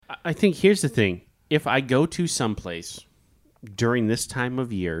I think here's the thing. If I go to someplace during this time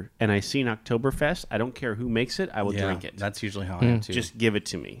of year and I see an Oktoberfest, I don't care who makes it, I will drink it. That's usually how I am too. Just give it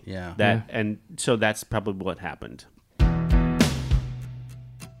to me. Yeah. And so that's probably what happened.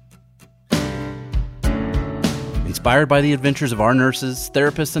 Inspired by the adventures of our nurses,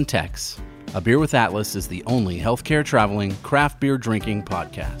 therapists, and techs, A Beer with Atlas is the only healthcare traveling, craft beer drinking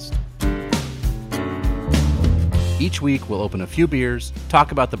podcast. Each week, we'll open a few beers,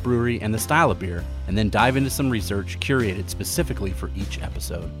 talk about the brewery and the style of beer, and then dive into some research curated specifically for each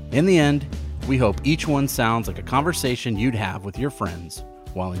episode. In the end, we hope each one sounds like a conversation you'd have with your friends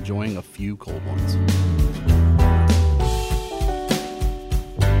while enjoying a few cold ones.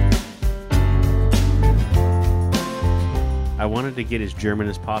 I wanted to get as German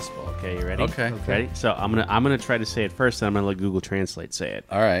as possible. Okay, you ready? Okay. Ready? So I'm gonna try to say it first, and I'm gonna let Google Translate say it.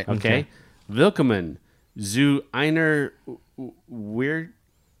 All right. Okay. Willkommen zu einer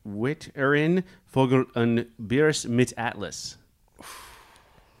weiteren Vogel und Biers mit Atlas.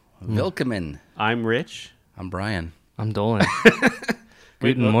 Willkommen. I'm Rich. I'm Brian. I'm Dolan.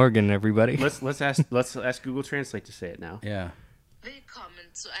 Guten Morgen, everybody. Let's ask Google Translate to say it now. Yeah. Willkommen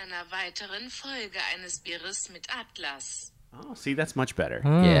zu einer weiteren Folge eines Bieres mit Atlas. Oh, see, that's much better.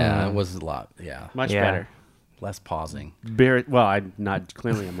 Yeah, it was a lot. Yeah. Much better. Less pausing. Well, I'm not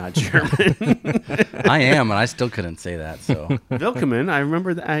German. I am, and I still couldn't say that. So Willkommen. I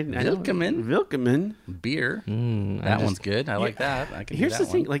remember that. Willkommen. Willkommen. Beer. That one's good. I like that. I can Here's do the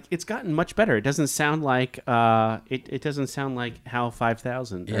that thing: one. like, it's gotten much better. It doesn't sound like it doesn't sound like HAL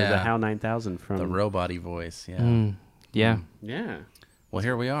 5000 or the Yeah. HAL 9000 from The robot-y voice. Yeah. Yeah. Yeah. Well,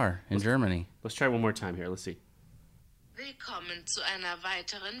 here we are in Germany. Let's try one more time here. Let's see. Willkommen zu einer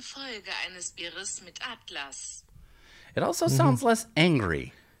weiteren Folge eines Bieres mit Atlas. It also sounds less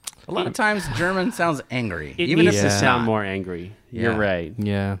angry. A lot of times German sounds angry. It even needs if to it's sound not. more angry. Yeah. You're right.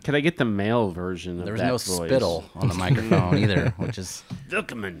 Yeah. Could I get the male version of There was that no voice? spittle on the microphone either, which is,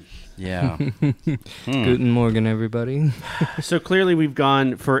 Willkommen. yeah. Guten Morgen, everybody. So clearly, we've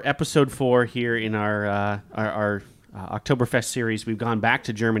gone for episode 4 here in our Oktoberfest series. We've gone back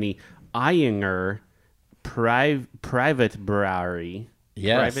to Germany. Ayinger Private Brewery.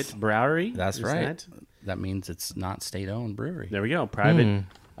 Yes. Private Brewery. That's Is right. that- That means it's not state-owned brewery. There we go. Private.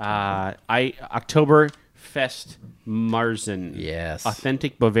 Oktoberfest Marzen. Yes.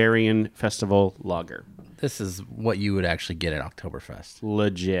 Authentic Bavarian Festival Lager. This is what you would actually get at Oktoberfest,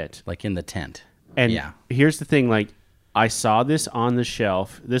 Legit. like in the tent. And yeah. here's the thing, like, I saw this on the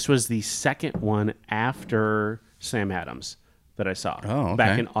shelf. This was the second one after Sam Adams that I saw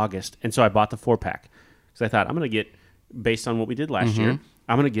back in August. And so I bought the 4-pack because I thought, I'm going to get, based on what we did last year,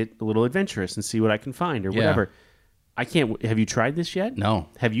 I'm going to get a little adventurous and see what I can find or whatever. I can't, have you tried this yet? No.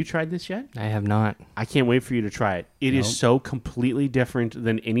 Have you tried this yet? I have not. I can't wait for you to try it. It is so completely different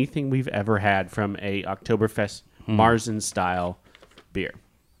than anything we've ever had from a Oktoberfest Marzen style beer.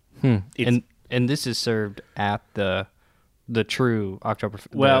 It's- And this is served at the true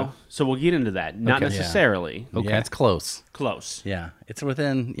Oktoberfest. Well, so we'll get into that. Not Okay. necessarily. Yeah, it's close. Close. Yeah. It's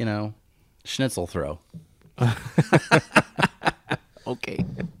within, schnitzel throw. okay.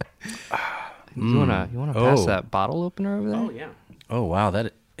 You wanna pass that bottle opener over there? Oh, yeah. Oh, wow.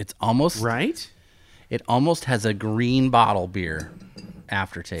 It's almost, Right? it almost has a green bottle beer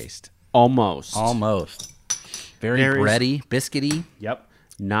aftertaste. Almost. Almost. Very There is- bready, biscuity, Yep.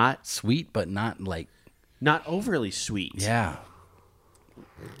 Not sweet, but not like, overly sweet. yeah.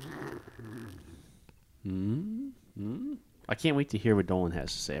 I can't wait to hear what Dolan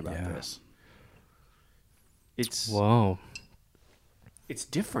has to say about Yeah. this. It's Whoa. it's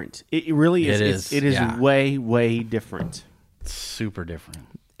different. It really is. It is, It is yeah. way, way different. Super different.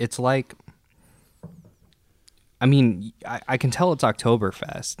 It's like, I mean, I can tell it's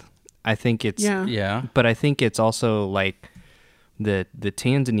Oktoberfest. I think it's, Yeah. but I think it's also like the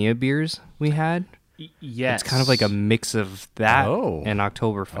Tanzania beers we had. Yes. It's kind of like a mix of that Oh. and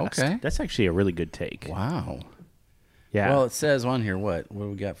Oktoberfest. Okay. That's actually a really good take. Wow. Yeah. Well, it says on here what do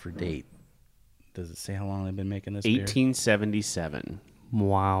we got for date? Does it say how long they've been making this beer? 1877.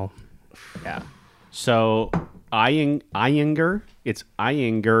 Wow. Yeah. So Ayinger, it's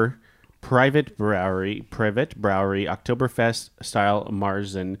Ayinger Private Brewery, Oktoberfest style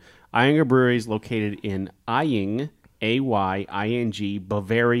Marzen. Ayinger Brewery is located in Aying, Aying,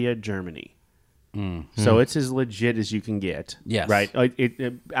 Bavaria, Germany. So it's as legit as you can get. Yes. Right?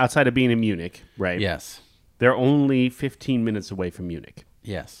 Outside of being in Munich, right? Yes. They're only 15 minutes away from Munich.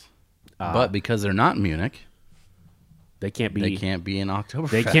 Yes. But because they're not in Munich, They can't be they can't be in Oktoberfest.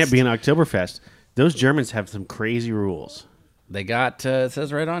 They can't be in Oktoberfest. Those Germans have some crazy rules. They got, it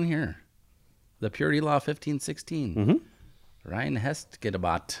says right on here, the Purity Law 1516.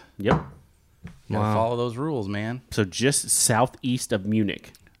 Rheinheitsgebot. Yep. You gotta follow those rules, man. So just southeast of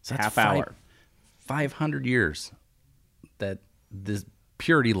Munich. So half hour. 500 years that this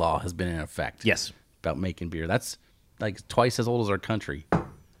purity law has been in effect. Yes. About making beer. That's like twice as old as our country.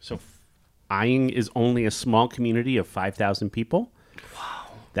 So Ayinger is only a small community of 5,000 people.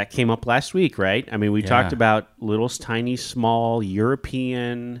 Wow. That came up last week, right? I mean, we talked about little, tiny, small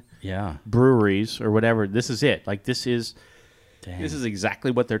European breweries or whatever. This is it. Like, this is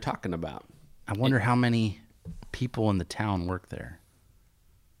exactly what they're talking about. I wonder how many people in the town work there.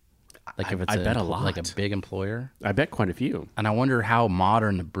 Like if it's I bet a lot. Like a big employer. I bet quite a few. And I wonder how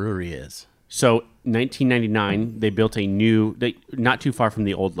modern the brewery is. So 1999, they built a new, not too far from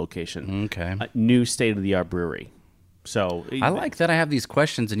the old location. Okay. A new state-of-the-art brewery. So I like that I have these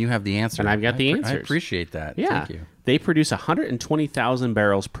questions and you have the answer. And I've got the answers. I appreciate that. Yeah. Thank you. They produce 120,000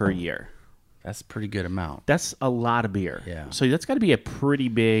 barrels per year. That's a pretty good amount. That's a lot of beer. Yeah. So that's got to be a pretty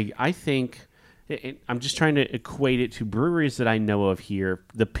big, I think, I'm just trying to equate it to breweries that I know of here.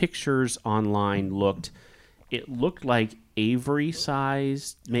 The pictures online looked like Avery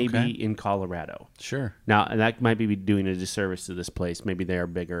sized, maybe in Colorado. Sure. Now, and that might be doing a disservice to this place. Maybe they are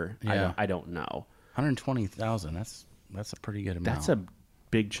bigger. Yeah. I don't know. 120,000. That's a pretty good amount. That's a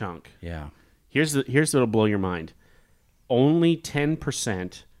big chunk. Yeah. Here's what'll blow your mind. Only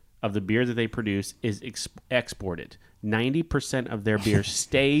 10% of the beer that they produce is exported. 90% of their beer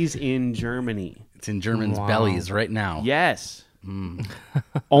stays in Germany. It's in Germans' bellies right now. Yes.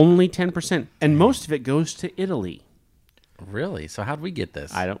 Only 10%. And most of it goes to Italy. Really? So how'd we get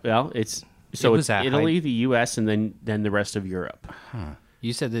this? It's Italy, the US, and then the rest of Europe. Huh.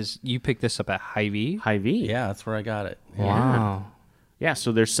 You said this. You picked this up at Hy-Vee? Hy-Vee. Yeah, that's where I got it. Wow. Yeah,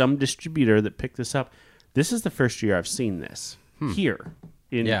 so there's some distributor that picked this up. This is the first year I've seen this here.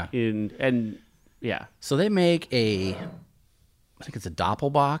 So they make I think it's a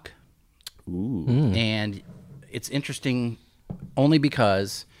Doppelbock. Ooh. And it's interesting only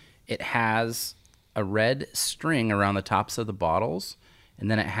because it has a red string around the tops of the bottles,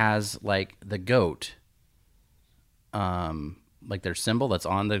 and then it has like the goat, like their symbol that's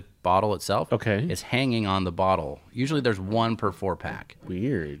on the bottle itself. Okay. It's hanging on the bottle. Usually there's one per 4-pack.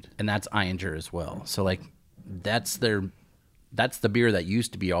 Weird. And that's Ayinger as well. So like that's the beer that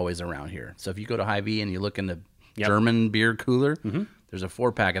used to be always around here. So if you go to Hy-Vee and you look in the German beer cooler, there's a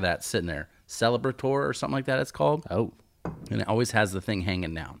 4-pack of that sitting there. Celebrator or something like that it's called. Oh. And it always has the thing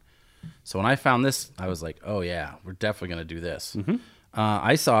hanging down. So when I found this, I was like, oh yeah, we're definitely going to do this.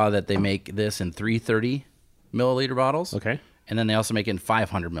 I saw that they make this in 330 milliliter bottles. Okay. And then they also make it in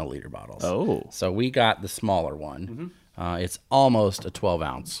 500 milliliter bottles. Oh. So we got the smaller one. It's almost a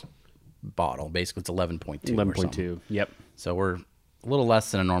 12-ounce bottle. Basically, it's 11.2. 11.2. Yep. So we're a little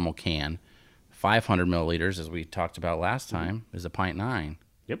less than a normal can. 500 milliliters, as we talked about last time, is a pint 9.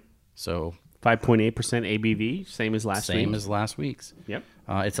 Yep. So 5.8% ABV, same as last week. Same as last week's. Yep.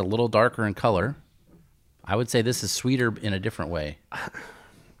 It's a little darker in color. I would say this is sweeter in a different way.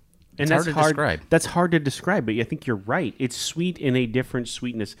 And it's hard to describe. That's hard to describe, but I think you're right. It's sweet in a different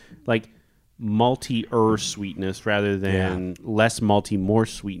sweetness, like malty-er sweetness rather than less malty, more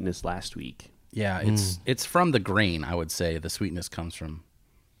sweetness last week. Yeah, it's from the grain, I would say. The sweetness comes from,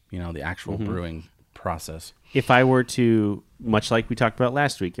 the actual brewing process. If I were to, much like we talked about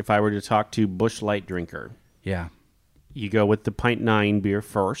last week, if I were to talk to Busch Light drinker, you go with the pint 9 beer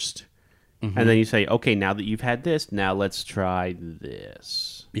first, and then you say, okay, now that you've had this, now let's try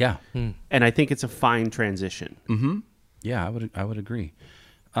this. Yeah. And I think it's a fine transition. Yeah, I would agree.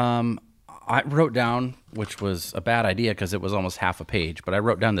 I wrote down, which was a bad idea because it was almost half a page, but I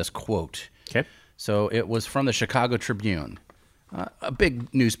wrote down this quote. Okay. So it was from the Chicago Tribune, a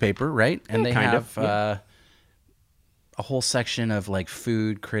big newspaper, right? And they have a whole section of like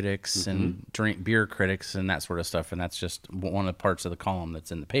food critics and beer critics and that sort of stuff, and that's just one of the parts of the column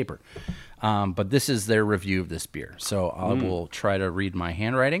that's in the paper. But this is their review of this beer. So I will try to read my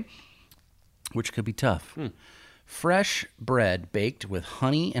handwriting, which could be tough. Fresh bread baked with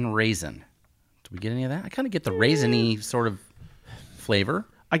honey and raisin. Do we get any of that? I kind of get the raisiny sort of flavor.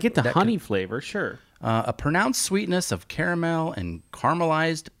 I get the honey flavor, sure. A pronounced sweetness of caramel and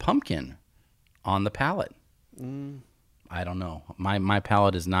caramelized pumpkin on the palate. I don't know. My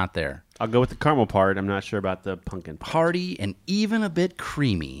palate is not there. I'll go with the caramel part. I'm not sure about the pumpkin part. Hearty and even a bit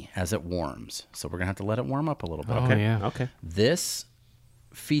creamy as it warms. So we're going to have to let it warm up a little bit. Okay. yeah. Okay. This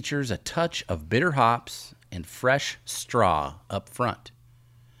features a touch of bitter hops and fresh straw up front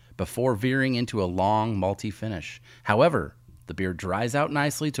before veering into a long malty finish. However, the beer dries out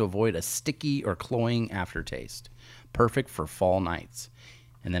nicely to avoid a sticky or cloying aftertaste. Perfect for fall nights.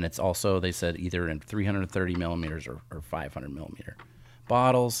 And then it's also, they said, either in 330 millimeters or 500 millimeter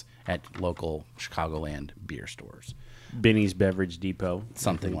bottles at local Chicagoland beer stores. Benny's Beverage Depot.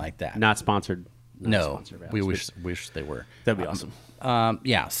 Something like that. Not sponsored. No, we wish they were. That'd be awesome.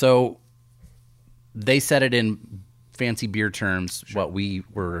 Yeah, so they said it in fancy beer terms, what we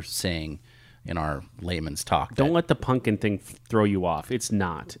were saying in our layman's talk. Don't let the pumpkin thing throw you off. It's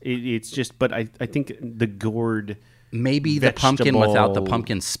not. It's just, but I think the gourd... Maybe the pumpkin without the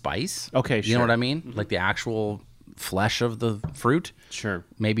pumpkin spice. Okay, sure. You know what I mean? Like the actual flesh of the fruit. Sure.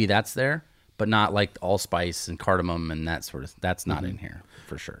 Maybe that's there, but not like allspice and cardamom and that sort of. That's not in here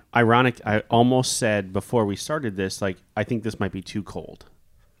for sure. Ironic. I almost said before we started this, like, I think this might be too cold.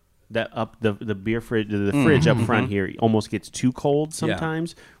 That up the beer fridge, the fridge up front here almost gets too cold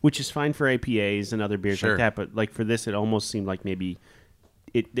sometimes, which is fine for IPAs and other beers like that. But like for this, it almost seemed like maybe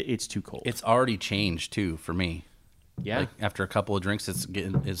it's too cold. It's already changed too for me. Yeah. Like after a couple of drinks,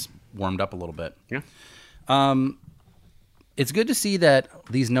 it's warmed up a little bit. Yeah. It's good to see that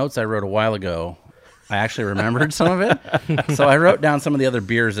these notes I wrote a while ago, I actually remembered some of it. So I wrote down some of the other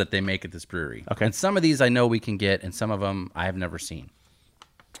beers that they make at this brewery. Okay. And some of these I know we can get, and some of them I have never seen.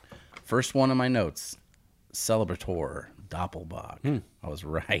 First one of my notes, Celebrator Doppelbock. I was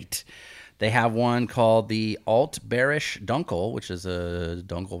right. They have one called the Altbärisch Dunkel, which is a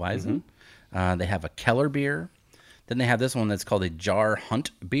Dunkelweizen. They have a Keller beer. Then they have this one that's called a Jar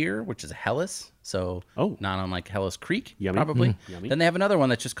Hunt beer, which is a Helles. So not unlike Helles Creek, probably. Yummy. Then they have another one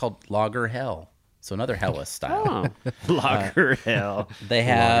that's just called Lager Hell. So another Helles style. Lager Hell. They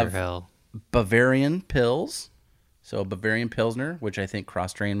have Bavarian Pils. So Bavarian Pilsner, which I think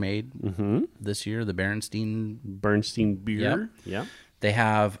Cross Train made this year, the Bernstein beer. Yep. They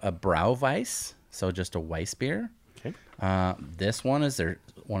have a Brauweiss, so just a Weiss beer. Okay. This one is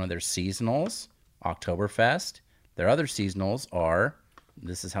one of their seasonals, Oktoberfest. Their other seasonals are,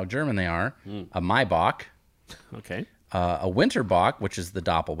 this is how German they are, a Maibock, Okay. a Winterbock, which is the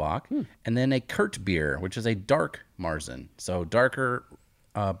Doppelbock, and then a Kurt beer, which is a dark Marzen. So darker,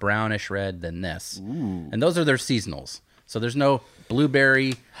 brownish red than this. Ooh. And those are their seasonals. So there's no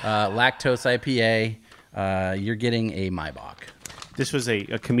blueberry, lactose IPA. You're getting a Maibock. This was a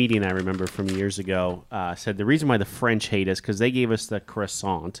comedian I remember from years ago said the reason why the French hate us because they gave us the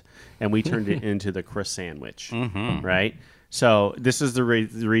croissant and we turned it into the croissantwich, right? So this is the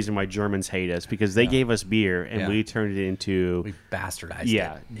reason why Germans hate us because they gave us beer and we turned it into... We bastardized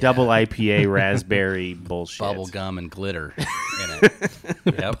it. Double IPA raspberry bullshit. Bubble gum and glitter in it.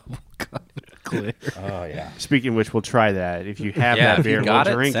 Yep. Glitter. Oh, yeah. Speaking of which, we'll try that. If you have that beer, we'll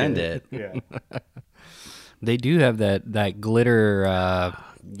drink send it. Yeah. They do have that glitter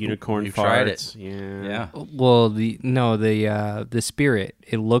unicorn We've farts. tried it. Yeah. well the spirit.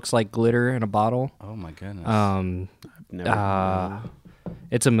 It looks like glitter in a bottle. Oh my goodness. Never.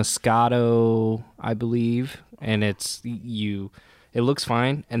 It's a Moscato, I believe, and it looks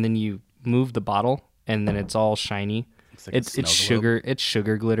fine, and then you move the bottle and then it's all shiny. Like it's sugar. It's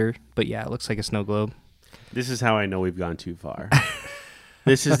sugar glitter, but yeah, it looks like a snow globe. This is how I know we've gone too far.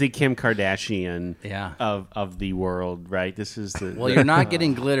 This is the Kim Kardashian of the world, right? This is the... Well, you're not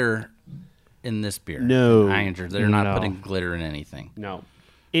getting glitter in this beer. No. Ayinger, they're not putting glitter in anything. No.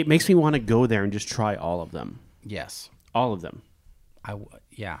 It makes me want to go there and just try all of them. Yes. All of them.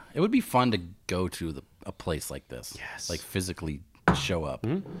 Yeah. It would be fun to go to a place like this. Yes. Like physically show up.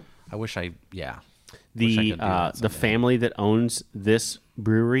 I wish I could The do that someday. family that owns this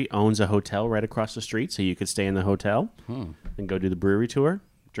brewery owns a hotel right across the street, so you could stay in the hotel and go do the brewery tour,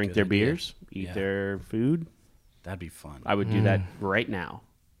 drink their beers, eat their food. That'd be fun. I would do that right now.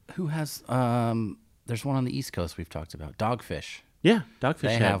 Who has? There's one on the East Coast we've talked about. Dogfish. Yeah, Dogfish.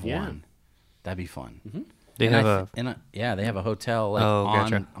 They have one. That'd be fun. They have they have a hotel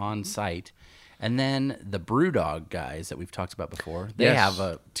on site. And then the Brewdog guys that we've talked about before, they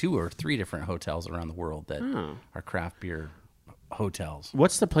have 2 or 3 different hotels around the world that are craft beer hotels.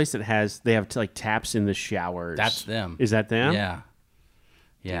 What's the place that they have like taps in the showers? That's them. Is that them? Yeah.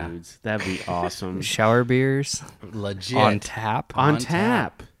 Yeah. Dudes, that'd be awesome. shower beers Legit. on tap. On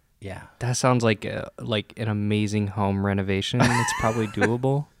tap. Yeah. That sounds like an amazing home renovation. It's probably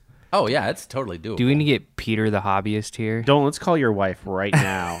doable. Oh, yeah, it's totally doable. Do we need to get Peter the hobbyist here? Let's call your wife right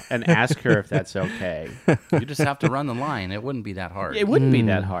now and ask her if that's okay. You just have to run the line. It wouldn't be that hard. It wouldn't be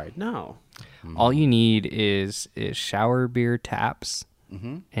that hard. No. All you need is shower beer taps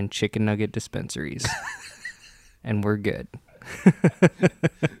and chicken nugget dispensaries. And we're good.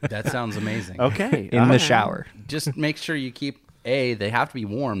 That sounds amazing. Okay. In the shower. Just make sure you keep, they have to be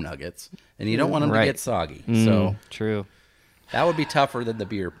warm nuggets, and you don't want them to get soggy. So True. that would be tougher than the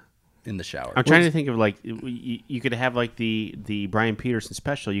beer in the shower. I'm trying to think of like you could have like the Brian Peterson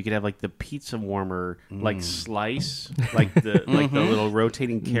special. You could have like the pizza warmer like slice, like the little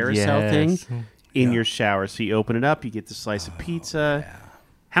rotating carousel thing in your shower. So you open it up, you get the slice of pizza. Yeah.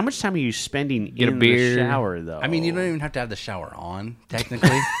 How much time are you spending in the shower though? I mean, you don't even have to have the shower on.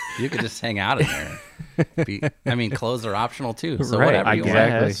 Technically, you could just hang out in there. Clothes are optional too. So whatever you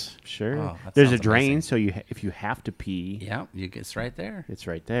want. Sure. Oh, there's a drain, amazing. So if you have to pee, it's right there. It's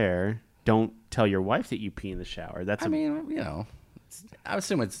right there. Don't tell your wife that you pee in the shower. I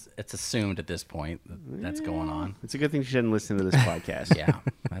assume it's assumed at this point that's going on. It's a good thing she didn't listen to this podcast. Yeah,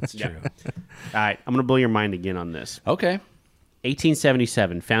 that's true. All right, I'm going to blow your mind again on this. Okay.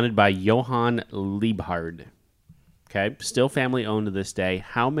 1877, founded by Johann Liebhard. Okay, still family owned to this day.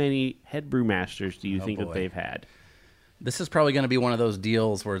 How many head brewmasters do you think that they've had? This is probably going to be one of those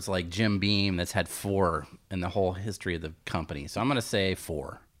deals where it's like Jim Beam that's had 4 in the whole history of the company. So I'm going to say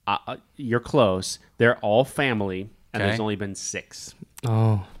 4. You're close. They're all family, and there's only been 6.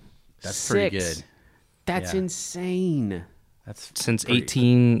 Oh, that's 6. Pretty good. That's insane. That's since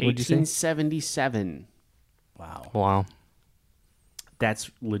 1877. Wow.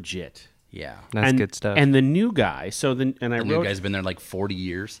 That's legit. Yeah, that's good stuff. And the new guy, the new guy's been there like 40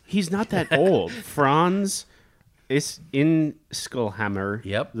 years. He's not that old. Franz is in Skullhammer.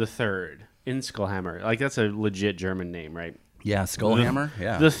 Yep, the third in Skullhammer. Like that's a legit German name, right? Yeah, Skullhammer.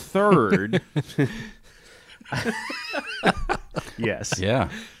 Yeah, the third. Yes. Yeah.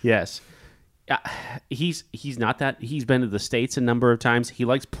 Yes. He's not that. He's been to the States a number of times. He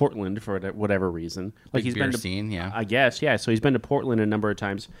likes Portland for whatever reason. Like he's been to scene, yeah. I guess, yeah. So he's been to Portland a number of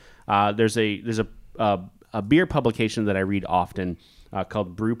times. There's a beer publication that I read often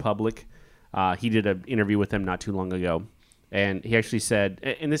called Brew Public. He did an interview with him not too long ago, and he actually said,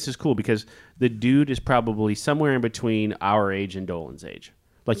 and this is cool because the dude is probably somewhere in between our age and Dolan's age.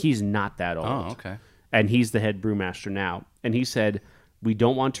 Like he's not that old. Oh, okay. And he's the head brewmaster now. And he said, we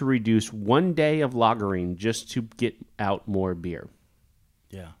don't want to reduce one day of lagering just to get out more beer.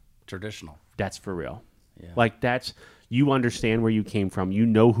 Yeah, traditional. That's for real. Yeah. Like you understand where you came from. You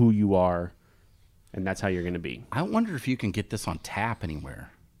know who you are, and that's how you're going to be. I wonder if you can get this on tap anywhere.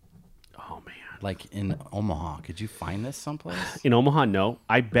 Oh, man. Like in Omaha. Could you find this someplace? In Omaha, no.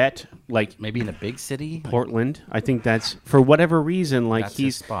 I bet, like... Maybe in a big city? Portland. I think that's, for whatever reason, like that's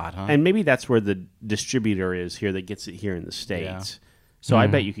his spot, huh? And maybe that's where the distributor is here that gets it here in the States. Yeah. So I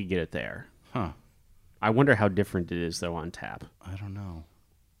bet you could get it there. Huh. I wonder how different it is, though, on tap. I don't know.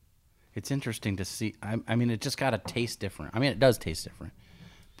 It's interesting to see. I mean, it just got to taste different. I mean, it does taste different.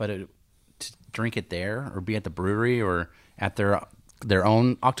 But to drink it there or be at the brewery or at their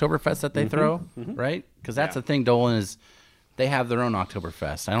own Oktoberfest that they throw, right? Because that's the thing, Dolan, is they have their own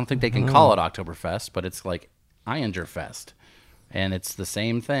Oktoberfest. I don't think they can call it Oktoberfest, but it's like Ayinger Fest. And it's the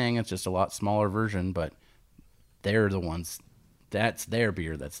same thing. It's just a lot smaller version, but they're the ones... That's their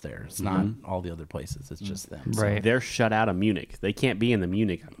beer that's there. It's not all the other places. It's just them. Right. So they're shut out of Munich. They can't be in the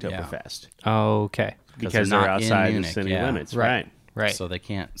Munich Oktoberfest. Yeah. Oh, okay. Because they're outside the city limits. Right. So they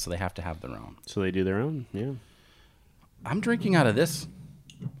can't. So they have to have their own. So they do their own. Yeah. I'm drinking out of this.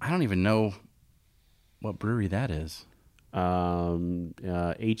 I don't even know what brewery that is.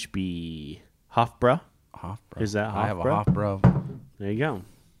 HB Hofbräu. Hofbräu. Is that Hofbräu? I have a Hofbräu. There you go.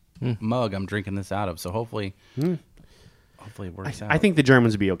 Mug I'm drinking this out of. So hopefully it works out. I think the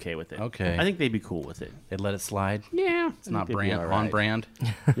Germans would be okay with it. Okay. I think they'd be cool with it. They'd let it slide? Yeah. It's not on brand?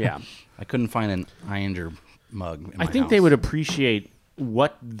 Yeah. I couldn't find an Ayinger mug in my I think house. they would appreciate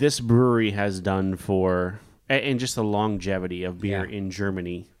what this brewery has done for, and just the longevity of beer in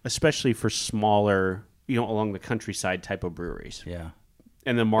Germany, especially for smaller, along the countryside type of breweries. Yeah.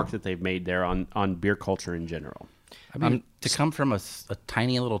 And the mark that they've made there on beer culture in general. I mean, to come from a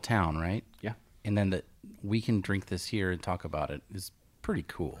tiny little town, right? Yeah. And then we can drink this here and talk about it is pretty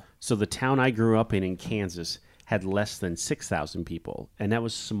cool. So the town I grew up in Kansas had less than 6,000 people, and that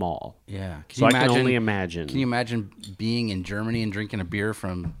was small. Yeah. I can only imagine. Can you imagine being in Germany and drinking a beer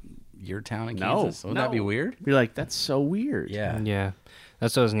from your town in Kansas? Wouldn't that be weird? You're like, that's so weird. Yeah. Yeah.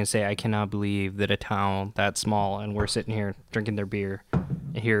 That's what I was going to say. I cannot believe that a town that small, and we're sitting here drinking their beer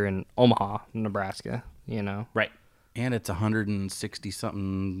here in Omaha, Nebraska, Right. And it's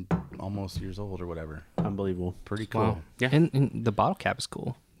 160-something, almost years old or whatever. Unbelievable. Pretty cool. Wow. Yeah. And the bottle cap is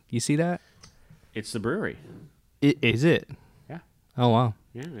cool. You see that? It's the brewery. Is it? Yeah. Oh, wow.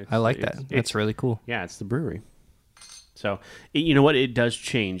 Yeah. I like that. That's really cool. Yeah, it's the brewery. So, you know what? It does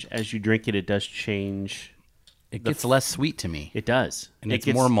change. As you drink it, it does change. It gets less sweet to me. It does. And it's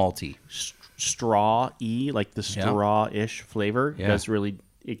more malty. Straw-y, like the straw-ish flavor, does really,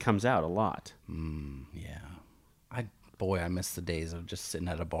 it comes out a lot. Yeah. boy, I miss the days of just sitting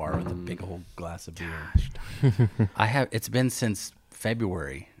at a bar with a big old glass of beer. It's been since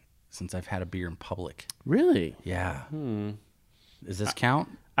February since I've had a beer in public. Really? Yeah. Does this count?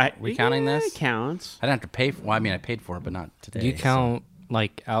 We counting this? It counts. I didn't have to pay for. Well, I mean, I paid for it, but not today. Do you count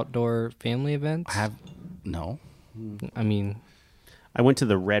like outdoor family events? No. I mean, I went to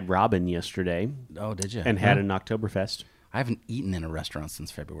the Red Robin yesterday. Oh, did you? And had an Oktoberfest. I haven't eaten in a restaurant since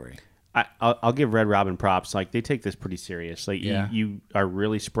February. I'll give Red Robin props. Like, they take this pretty serious. Like, you are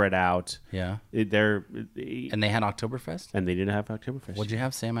really spread out. Yeah. And they had Oktoberfest? And they did have Oktoberfest. What'd you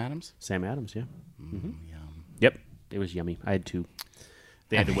have, Sam Adams? Sam Adams, yeah. Yum. Yep. It was yummy. I had 2.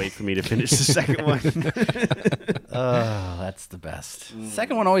 They had to wait for me to finish the second one. Oh, that's the best.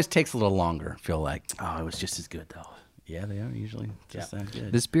 Second one always takes a little longer, I feel like. Oh, it was just as good, though. Yeah, they are usually just that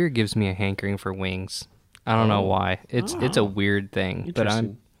good. this beer gives me a hankering for wings. I don't know why. It's a weird thing, but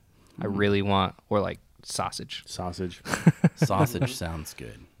I really want, or like sausage. Sausage sounds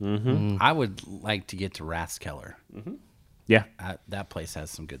good. I would like to get to Rathskeller. Yeah. That place has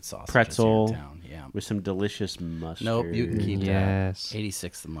some good sausages Pretzel here in town. Yeah. with some delicious mustard. Nope, you can keep Yes. that.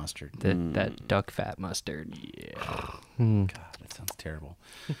 86 the mustard. That duck fat mustard. Yeah. God, that sounds terrible.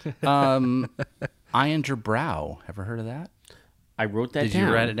 Ayinger Brau. Ever heard of that? I wrote that Did down.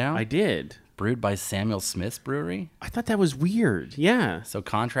 you write it down? I did. Brewed by Samuel Smith's Brewery. I thought that was weird. Yeah. So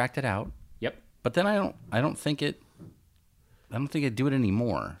contracted out. Yep. But then I don't think it'd do it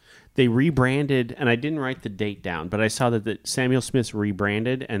anymore. They rebranded, and I didn't write the date down, but I saw that Samuel Smith's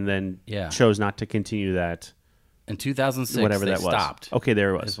rebranded and then chose not to continue that. In 2006, whatever they that was. stopped. Okay,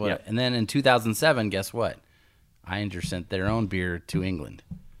 there it was. Yep. And then in 2007, guess what? Ayinger sent their own beer to England.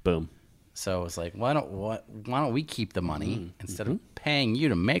 Boom. So it's like, why don't we keep the money instead of paying you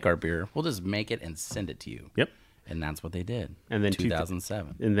to make our beer? We'll just make it and send it to you. Yep. And that's what they did. And then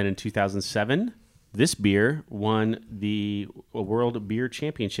 2007. And then in 2007, this beer won the World Beer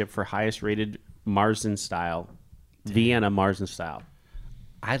Championship for highest rated Marzen style, Vienna Marzen style.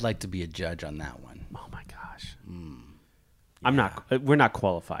 I'd like to be a judge on that one. Oh my gosh. I'm not. We're not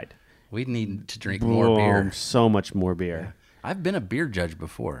qualified. We need to drink more beer. So much more beer. I've been a beer judge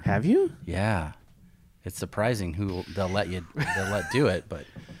before. Have you? Yeah. It's surprising who they'll let do it, but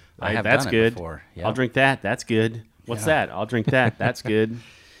I have that's done good. it before. Yep. I'll drink that. That's good. What's that? I'll drink that. That's good.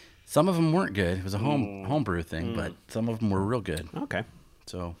 Some of them weren't good. It was a homebrew thing, but some of them were real good. Okay.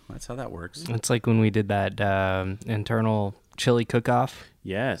 So that's how that works. It's like when we did that internal chili cook-off.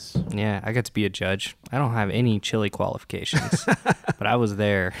 Yes. Yeah, I got to be a judge. I don't have any chili qualifications, but I was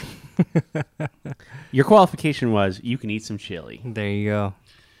there. Your qualification was you can eat some chili. There you go.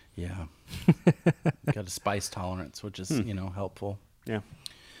 Yeah. Got a spice tolerance, which is, helpful. Yeah.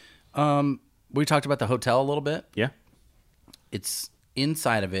 We talked about the hotel a little bit. Yeah. It's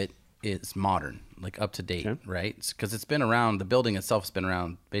inside of it is modern, like up to date, Okay. right? Because it's been around, the building itself has been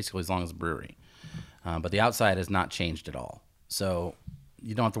around basically as long as the brewery. But the outside has not changed at all. So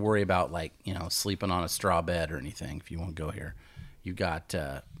you don't have to worry about sleeping on a straw bed or anything if you want to go here. You got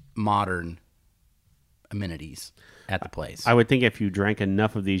modern amenities at the place. I would think if you drank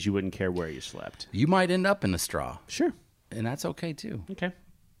enough of these, you wouldn't care where you slept. You might end up in a straw. Sure. And that's okay too. Okay.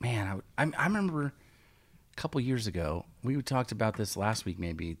 Man, I remember a couple years ago, we talked about this last week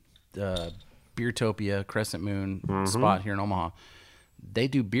maybe, Beertopia, Crescent Moon spot here in Omaha. They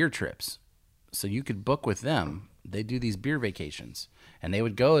do beer trips. So you could book with them. They do these beer vacations. And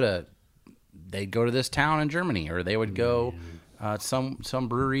they'd go to this town in Germany, or they would go some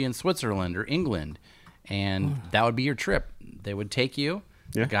brewery in Switzerland or England. And that would be your trip. They would take you.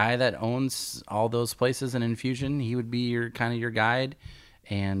 Yeah. The guy that owns all those places in Infusion, he would be your guide.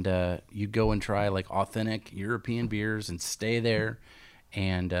 And you'd go and try like authentic European beers and stay there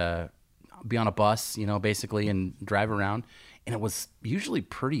and be on a bus, basically, and drive around. And it was usually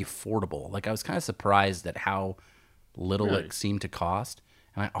pretty affordable. Like, I was kind of surprised at how little it seemed to cost.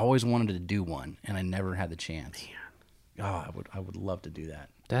 And I always wanted to do one, and I never had the chance. Man. Oh, I would love to do that.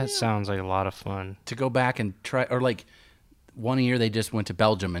 That sounds like a lot of fun. To go back and try, or like one year they just went to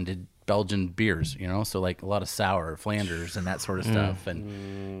Belgium and did Belgian beers, so like a lot of sour, Flanders, and that sort of stuff.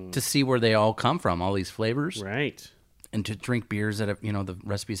 And to see where they all come from, all these flavors. Right. And to drink beers that have, the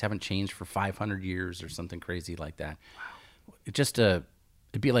recipes haven't changed for 500 years or something crazy like that. Wow. It'd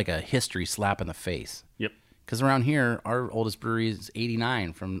be like a history slap in the face. Yep. Because around here, our oldest brewery is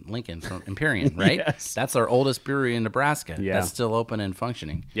 89 from Lincoln, from Empyrean, right? Yes. That's our oldest brewery in Nebraska. Yeah. That's still open and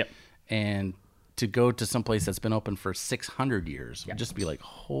functioning. Yep. And to go to some place that's been open for 600 years would just be like,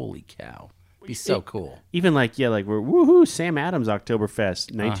 holy cow. It'd be so cool. Even we're woohoo, Sam Adams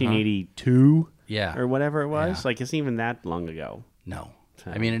Oktoberfest, 1982. Yeah. Or whatever it was. Yeah. Like, it's even that long ago. No.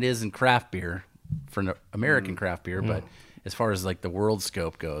 I mean, it is in craft beer for American craft beer, but as far as like the world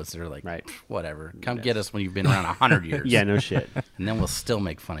scope goes, they're like, Right. whatever. Come get us when you've been around 100 years. Yeah, no shit. And then we'll still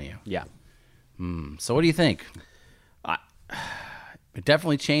make fun of you. Yeah. So what do you think? It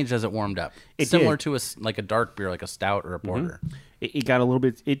definitely changed as it warmed up. It Similar did. to like a dark beer, like a stout or a porter. It got a little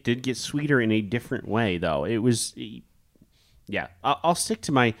bit. It did get sweeter in a different way, though. It was, yeah. I'll stick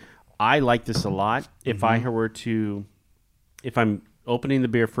to my. I like this a lot. If I'm opening the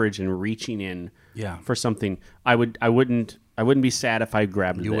beer fridge and reaching in, for something, I wouldn't be sad if I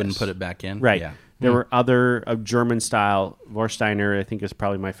grabbed. You wouldn't put it back in, right? Yeah. There were other German style. Vorsteiner, I think, is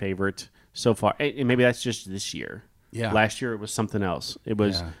probably my favorite so far. And maybe that's just this year. Yeah. Last year it was something else. It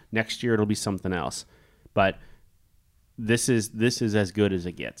was next year it'll be something else. But this is as good as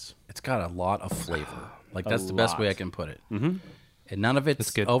it gets. It's got a lot of flavor. Like that's the best way I can put it. Mm-hmm. And none of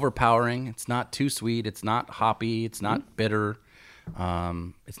it's overpowering. It's not too sweet. It's not hoppy. It's not bitter.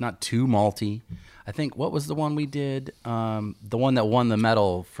 It's not too malty. I think what was the one we did? The one that won the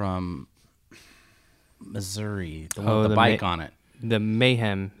medal from Missouri. The one with the bike on it. The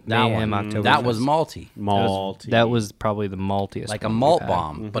Mayhem Oktoberfest. That was malty. That was probably the maltiest. Like a malt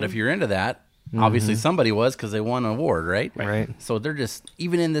bomb. But if you're into that, obviously somebody was because they won an award, right? Right. So they're just,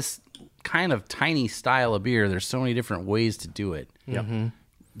 even in this kind of tiny style of beer, there's so many different ways to do it. Yep.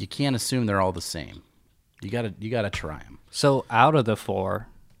 You can't assume they're all the same. You gotta try them. So out of the four,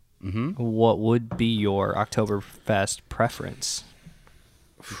 what would be your Oktoberfest preference?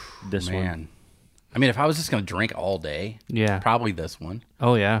 This one. I mean, if I was just going to drink all day, probably this one.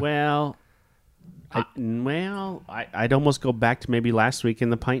 Oh, yeah. Well, I'd almost go back to maybe last week in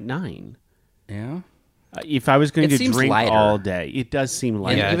the Pint 9. Yeah. If I was going to drink lighter. all day, it does seem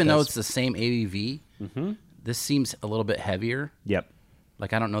lighter. And even though it's the same ABV, this seems a little bit heavier. Yep.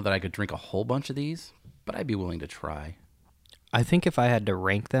 Like, I don't know that I could drink a whole bunch of these, but I'd be willing to try. I think if I had to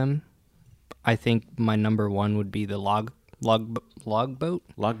rank them, I think my number one would be the logboat. Logboat.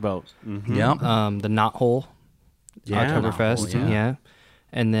 Mm-hmm. Yeah. The knot hole. Oktoberfest. Knothole, Yeah.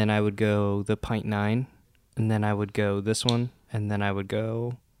 And then I would go the Pint 9, and then I would go this one, and then I would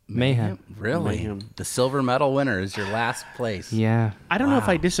go Mayhem. Really? Mayhem. The silver medal winner is your last place. Yeah. I don't know if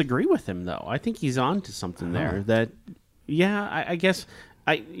I disagree with him, though. I think he's on to something there. That, I guess,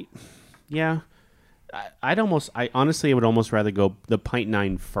 I honestly would almost rather go the Pint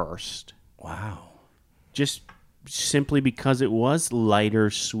 9 first. Wow. Just simply because it was lighter,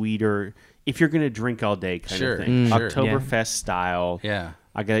 sweeter. If you're going to drink all day kind of thing. Oktoberfest style. Yeah.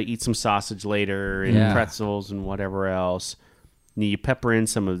 I got to eat some sausage later and pretzels and whatever else. And you pepper in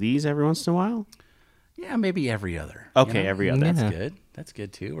some of these every once in a while? Yeah, maybe every other. Okay, every other. That's good. That's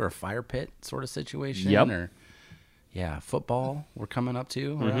good, too. Or a fire pit sort of situation. Yep. Or, football we're coming up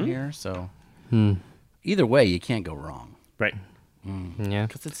to around here. So either way, you can't go wrong. Right. Yeah.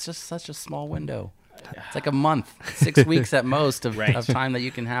 Because it's just such a small window. It's like a month, 6 weeks at most of time that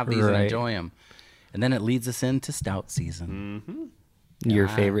you can have these and enjoy them. And then it leads us into stout season. Your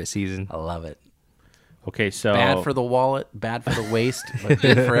favorite season. I love it. Okay, so... Bad for the wallet, bad for the waist, but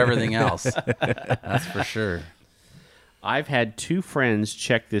good for everything else. That's for sure. I've had two friends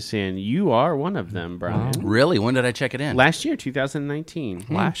check this in. You are one of them, Brian. Really? When did I check it in? Last year, 2019.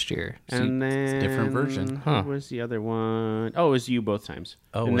 Last year. And then... It's a different version. Who was the other one? Oh, it was you both times.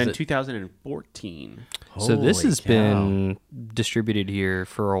 Oh, and was then it? 2014. So this Holy has cow. been distributed here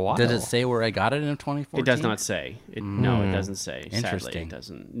for a while. Did it say where I got it in 2014? It does not say. No, it doesn't say. Sadly, Interesting. it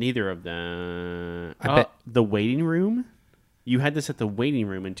doesn't. Neither of them. I bet- The waiting room? You had this at the waiting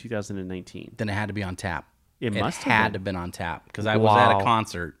room in 2019. Then it had to be on tap. It must had have to been. been on tap because I was at Wow. a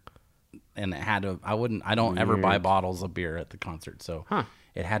concert and it had to. I don't ever buy bottles of beer at the concert, so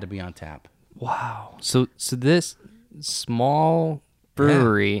it had to be on tap. Wow. So this small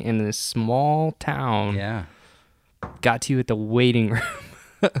brewery in this small town Yeah, got to you at the waiting room.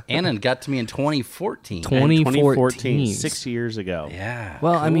 and it got to me in 2014. 2014. 6 years ago. Yeah.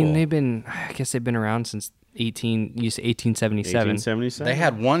 Well, I mean, cool. I guess they've been around since 1877. 1877. They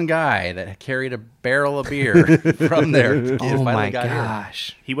had one guy that carried a barrel of beer from there. He Oh finally my got here.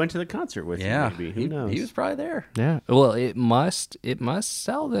 gosh. He went to the concert with Yeah, you, maybe. Who knows? He was probably there. Yeah. Well, it must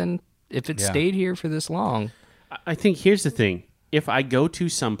sell then if it Yeah. stayed here for this long. I think here's the thing. If I go to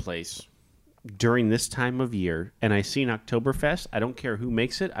someplace during this time of year and I see an Oktoberfest, I don't care who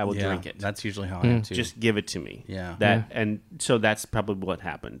makes it, I will drink it. That's usually how I am too. Just give it to me. Yeah. And so that's probably what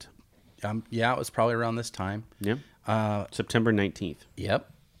happened. It was probably around this time. Yeah. September 19th.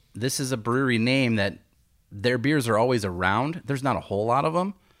 Yep. This is a brewery name that their beers are always around. There's not a whole lot of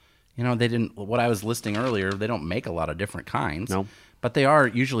them. You know, what I was listing earlier, they don't make a lot of different kinds. No. But they are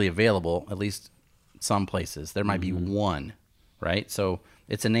usually available, at least some places. There might be one right? So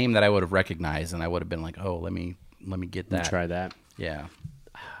it's a name that I would have recognized, and I would have been like, oh, let me get that. Try that. Yeah.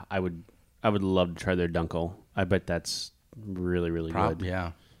 I would love to try their Dunkel. I bet that's really, really good.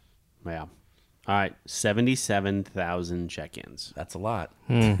 Yeah. Yeah. All right, 77,000 check-ins. That's a lot.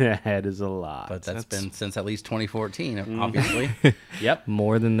 That is a lot. But that's been since at least 2014, obviously. Yep.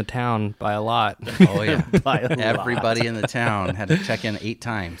 More than the town by a lot. Oh, yeah. By a lot. Everybody in the town had to check in 8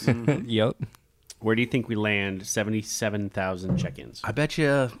 times. Yep. Where do you think we land 77,000 check-ins? I bet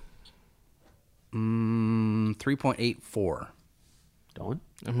you 3.84. Dolan?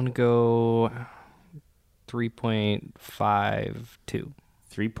 I'm going to go 3.52.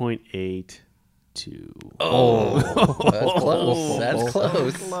 3.82. That's close. That's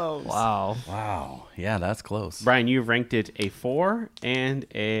close. Wow. Wow. Yeah, that's close. Brian, you've ranked it a 4 and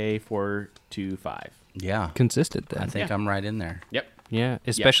a 4.25. Yeah. Consistent then. I think I'm right in there. Yep. Yeah,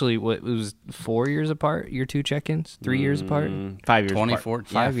 especially what it was 4 years apart, your 2 check-ins, 3 years apart. 5 years 24. apart.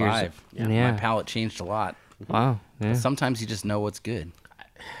 5 years. 5. Yeah. My palate changed a lot. Wow. Yeah. Sometimes you just know what's good.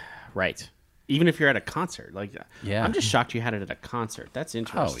 Right. Even if you're at a concert. Like, Yeah. I'm just shocked you had it at a concert. That's Oh,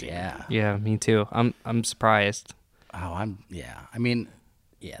 interesting. yeah. Yeah, me too. I'm surprised. Oh, I mean,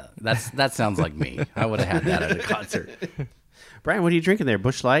 yeah, that sounds like me. I would have had that at a concert. Brian, what are you drinking there?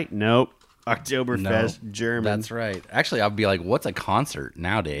 Busch Light? Nope. Oktoberfest, German. That's right. Actually, I'd be like, what's a concert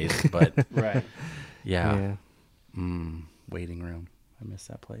nowadays? But right. yeah. Waiting room. I miss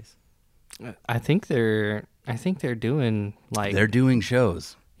that place. I think they're doing like They're doing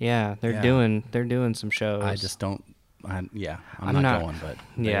shows. yeah, they're Yeah. doing some shows. I just don't. I'm I'm not not- going, but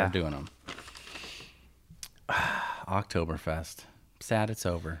they're yeah. doing them. Oktoberfest. Sad it's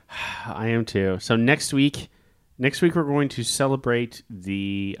over. I am too. So next week we're going to celebrate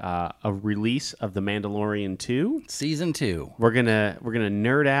the a release of The Mandalorian 2. Season 2. We're gonna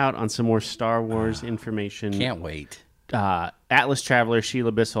nerd out on some more Star Wars information. Can't wait. Atlas Traveler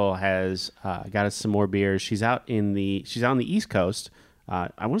Sheila Bissell has got us some more beers. She's out on the East Coast.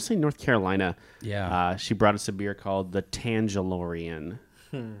 I want to say North Carolina. Yeah. She brought us a beer called the Tangelorian.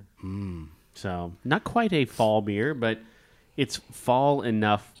 So not quite a fall beer, but it's fall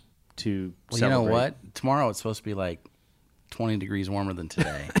enough to Well, celebrate. you know what? Tomorrow it's supposed to be like 20 degrees warmer than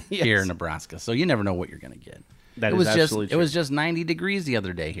today here in Nebraska. So you never know what you're going to get. That it is was absolutely just true. it was just 90 degrees the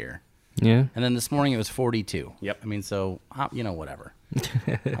other day here. yeah. And then this morning it was 42. Yep. I mean, so whatever.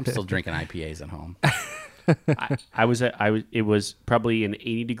 I'm still drinking IPAs at home. It was probably an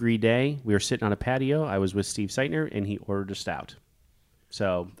 80-degree day. We were sitting on a patio. I was with Steve Seitner, and he ordered a stout.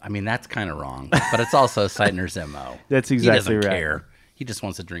 So I mean, that's kind of wrong, but it's also Seidner's MO. That's exactly he doesn't right. care. He just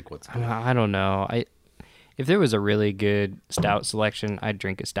wants to drink what's good. I don't know. If there was a really good stout selection, I'd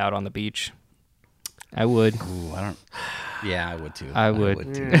drink a stout on the beach. I would. Ooh, I don't. Yeah, I would too. I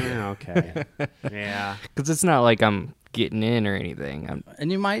would. too. yeah, okay, yeah. Because it's not like I'm getting in or anything. And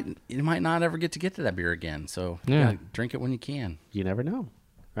you might not ever get to that beer again. So you Yeah. gotta drink it when you can. You never know,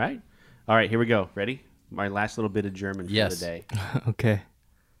 right? All right, here we go. Ready? My last little bit of German for Yes. the day. Okay.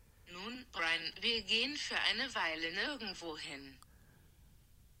 Nun, Brian, wir gehen für eine Weile nirgendwo hin.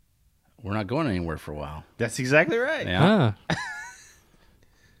 We're not going anywhere for a while. That's exactly right. Yeah. Huh.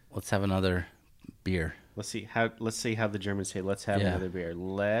 Let's have another beer. Let's see how the Germans say. Let's have Yeah. another beer.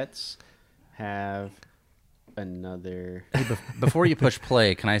 Let's have another. Before you push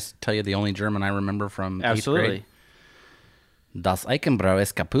play, can I tell you the only German I remember from 8th Absolutely. grade? Das Eichenbrau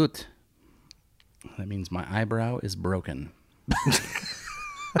ist kaputt. That means my eyebrow is broken.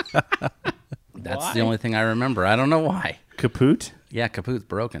 That's Why? the only thing I remember. I don't know why. Kaput? Yeah, kaputt's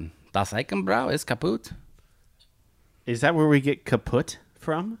broken. Das Eichenbrau ist kaputt. Is that where we get kaput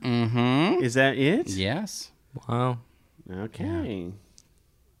from? Mm-hmm. Is that it? Yes. Wow. Okay.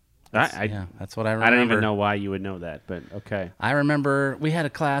 Yeah, that's what I remember. I don't even know why you would know that, but okay. I remember we had a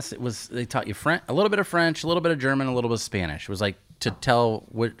class. They taught you a little bit of French, a little bit of German, a little bit of Spanish. It was like to tell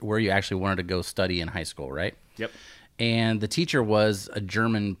where you actually wanted to go study in high school, right? Yep. And the teacher was a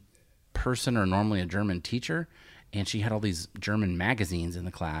German person, or normally a German teacher, and she had all these German magazines in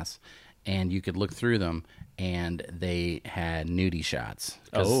the class, and you could look through them, and they had nudie shots.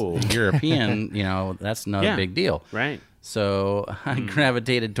 'Cause Oh. European, that's not Yeah. a big deal. Right. So I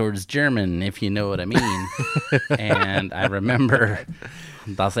gravitated towards German, if you know what I mean. And I remember,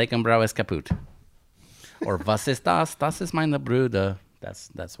 Das Eichenbrau ist kaputt. Or Was ist das? Das ist meine Brüder.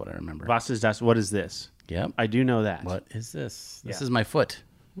 That's what I remember. Was ist das? What is this? Yep. I do know that. What is this? This Yeah. is my foot.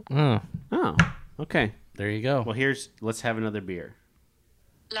 Oh. Oh, okay. There you go. Well, let's have another beer.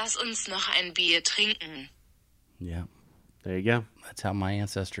 Lass uns noch ein Bier trinken. Yeah. There you go. That's how my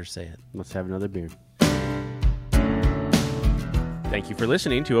ancestors say it. Let's have another beer. Thank you for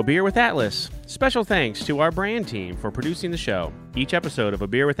listening to A Beer with Atlas. Special thanks to our brand team for producing the show. Each episode of A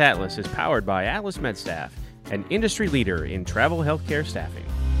Beer with Atlas is powered by Atlas MedStaff, an industry leader in travel healthcare staffing.